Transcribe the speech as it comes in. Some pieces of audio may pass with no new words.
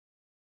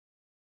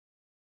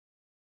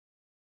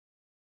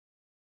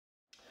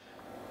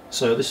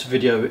So this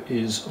video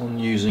is on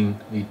using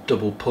the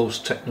double pulse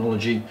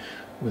technology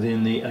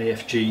within the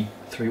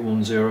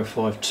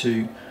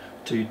AFG31052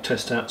 to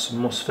test out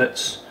some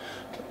MOSFETs.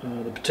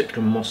 The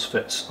particular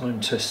MOSFETs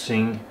I'm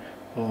testing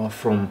are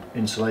from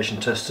insulation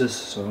testers,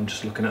 so I'm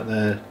just looking at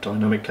their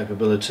dynamic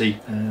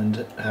capability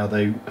and how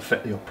they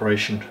affect the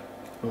operation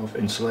of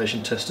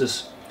insulation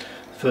testers.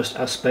 The first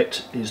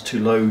aspect is to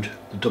load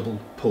the double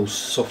pulse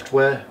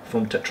software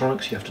from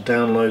Tektronix. You have to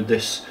download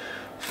this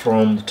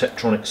from the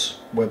Tektronix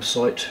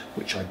website,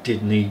 which I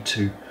did need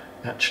to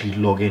actually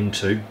log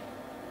into,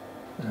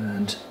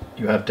 and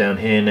you have down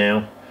here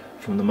now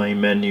from the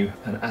main menu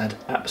and add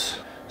apps.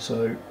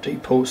 So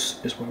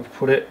dpulse is where I've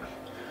put it,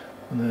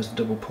 and there's the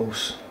double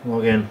pulse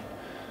login.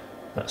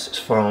 That's its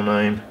file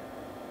name.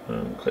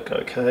 Click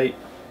OK,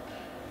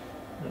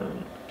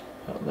 and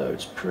that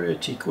loads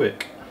pretty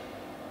quick.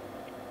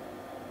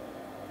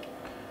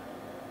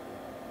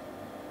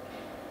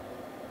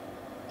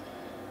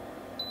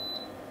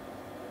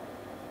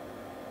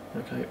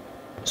 Okay,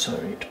 so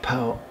we need to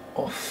power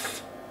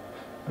off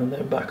and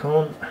then back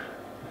on.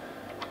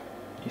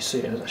 You see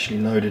it's actually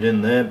loaded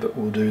in there, but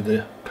we'll do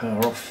the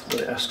power off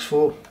that it asks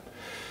for.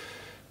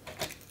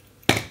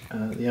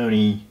 The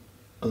only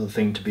other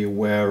thing to be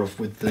aware of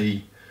with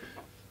the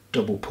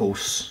double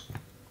pulse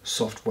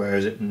software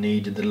is it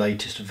needed the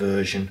latest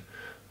version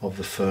of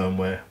the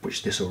firmware,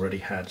 which this already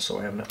had, so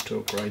I haven't had to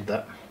upgrade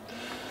that.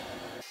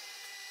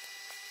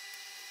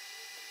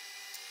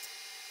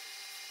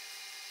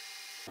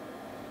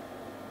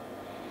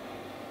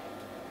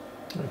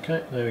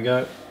 Okay, there we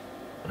go,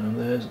 and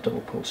there's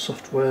double pulse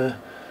software,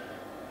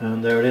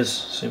 and there it is.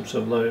 Seems to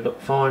have loaded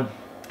up fine.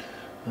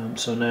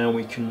 So now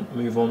we can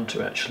move on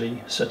to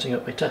actually setting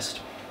up a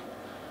test.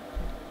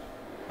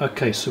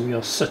 Okay, so we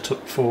are set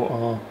up for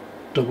our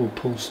double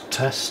pulse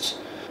test.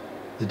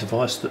 The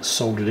device that's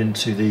soldered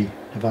into the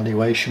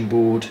evaluation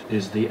board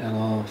is the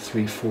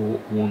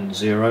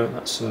LR3410.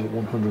 That's a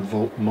 100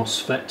 volt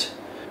MOSFET.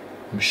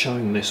 I'm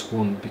showing this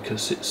one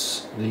because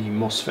it's the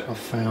MOSFET I've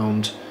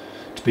found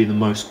to be the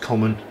most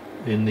common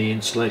in the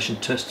insulation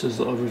testers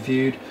that I've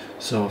reviewed.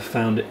 So I've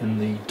found it in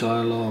the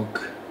Dialog,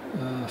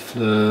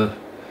 Fleur,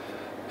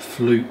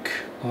 Fluke,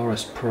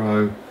 RS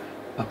Pro,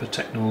 Upper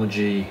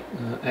Technology,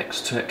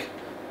 X-Tech.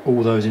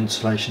 All those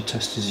insulation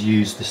testers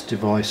use this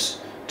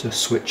device to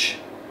switch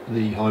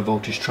the high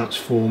voltage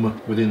transformer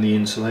within the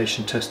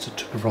insulation tester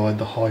to provide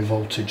the high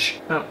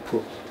voltage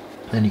output.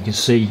 And you can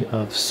see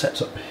I've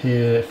set up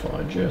here, if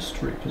I just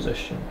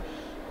reposition.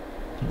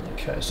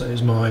 Okay, so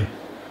here's my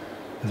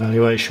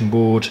evaluation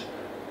board.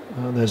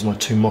 There's my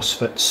two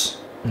MOSFETs,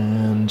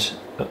 and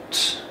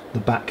at the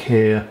back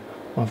here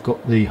I've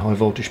got the high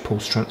voltage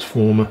pulse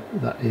transformer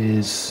that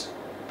is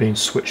being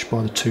switched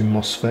by the two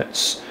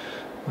MOSFETs.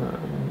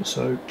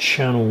 So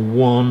channel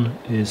 1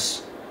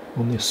 is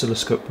on the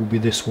oscilloscope, will be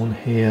this one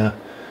here.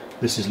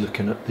 This is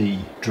looking at the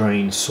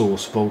drain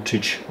source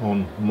voltage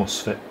on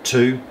MOSFET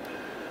 2.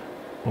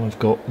 I've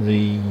got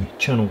the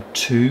channel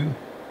 2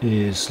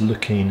 is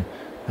looking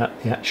at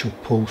the actual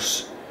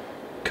pulse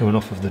coming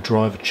off of the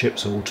driver chip,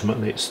 so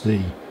ultimately it's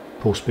the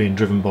pulse being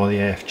driven by the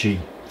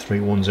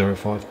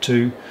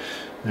AFG31052.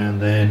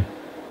 And then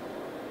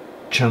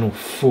channel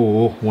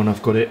 4, when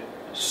I've got it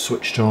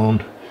switched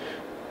on,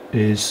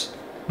 is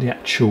the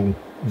actual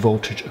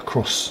voltage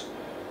across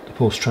the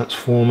pulse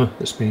transformer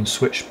that's being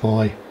switched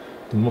by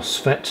the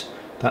MOSFET.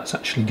 That's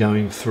actually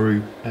going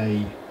through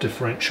a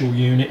differential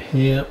unit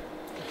here.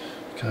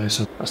 Okay,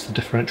 so that's the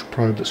differential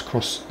probe that's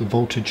across the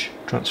voltage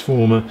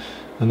transformer,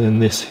 and then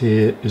this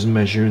here is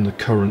measuring the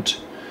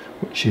current,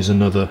 which is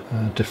another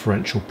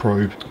differential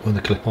probe with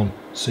a clip-on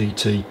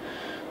CT.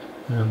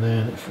 And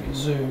then if we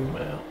zoom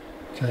out,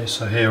 okay,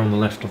 so here on the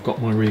left I've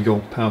got my Regal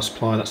power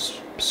supply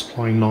that's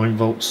supplying 9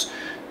 volts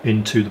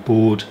into the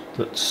board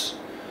that's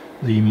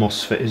the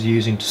MOSFET is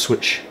using to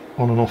switch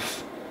on and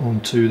off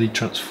onto the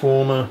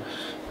transformer.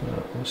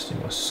 Let's do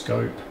my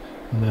scope,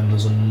 and then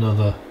there's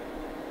another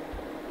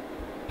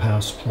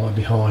power supply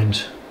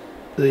behind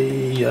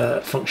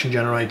the function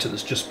generator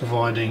that's just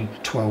providing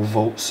 12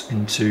 volts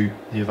into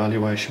the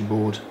evaluation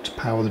board to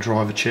power the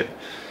driver chip.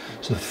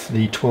 So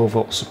the 12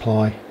 volt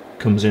supply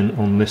comes in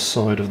on this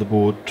side of the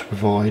board to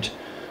provide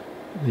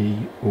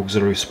the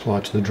auxiliary supply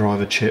to the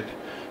driver chip.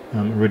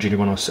 Originally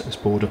when I set this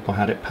board up I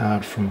had it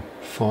powered from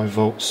 5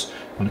 volts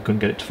and I couldn't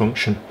get it to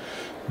function.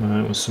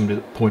 It was somebody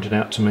that pointed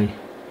out to me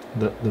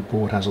that the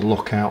board has a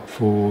lockout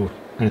for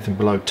anything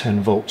below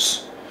 10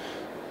 volts.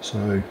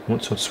 So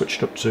once I'd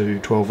switched up to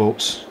 12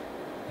 volts,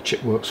 the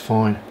chip works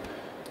fine.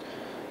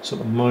 So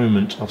at the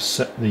moment I've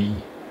set the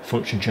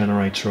function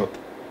generator up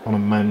on a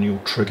manual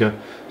trigger,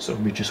 so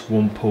it'll be just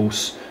one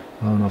pulse,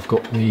 and I've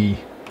got the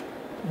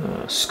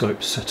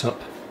scope set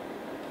up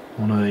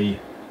on a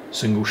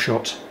single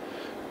shot.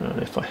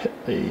 If I hit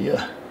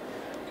the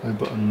go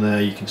button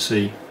there, you can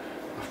see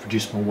I've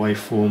produced my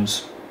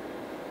waveforms,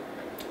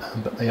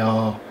 but they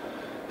are,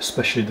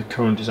 especially the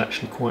current is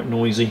actually quite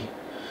noisy.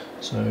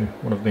 So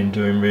what I've been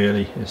doing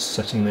really is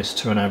setting this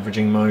to an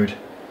averaging mode.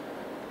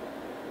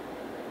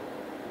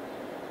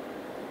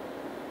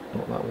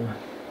 Not that one.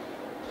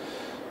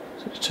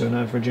 Switch to an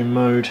averaging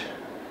mode,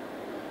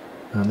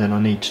 and then I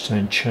need to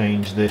then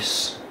change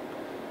this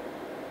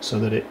so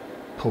that it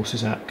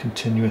pulses out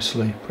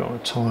continuously. Put it on a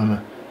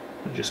timer,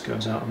 it just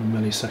goes out in a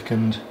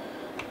millisecond.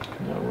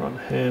 Now run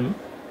him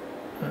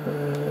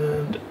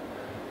and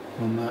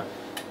run that,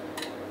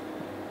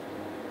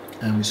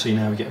 and we see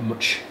now we get a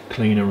much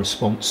cleaner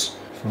response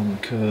from the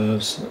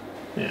curves.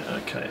 Yeah,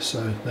 okay,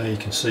 so there you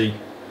can see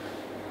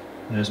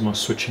there's my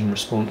switching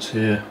response.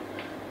 Here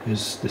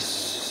is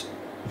this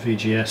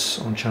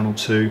VGS on channel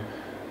 2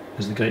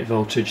 is the gate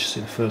voltage. See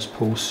the first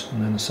pulse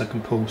and then the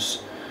second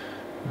pulse.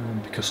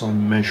 Because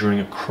I'm measuring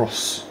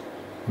across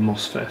the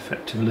MOSFET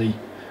effectively,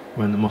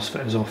 when the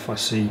MOSFET is off I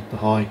see the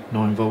high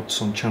 9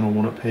 volts on channel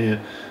 1 up here,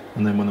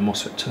 and then when the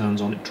MOSFET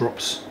turns on it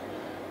drops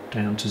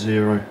down to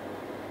 0,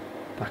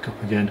 back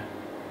up again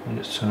when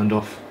it's turned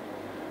off,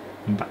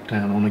 and back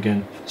down on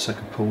again for the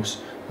second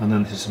pulse. And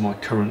then this is my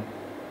current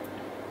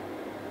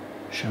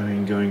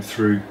showing going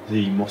through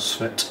the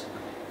MOSFET.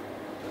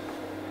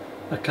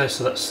 Okay,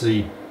 so that's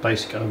the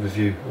basic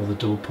overview of the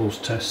double pulse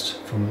test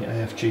from the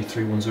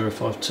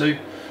AFG31052.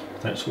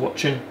 Thanks for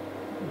watching.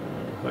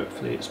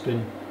 Hopefully it's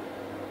been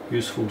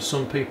useful to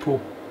some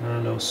people,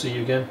 and I'll see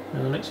you again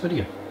in the next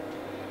video.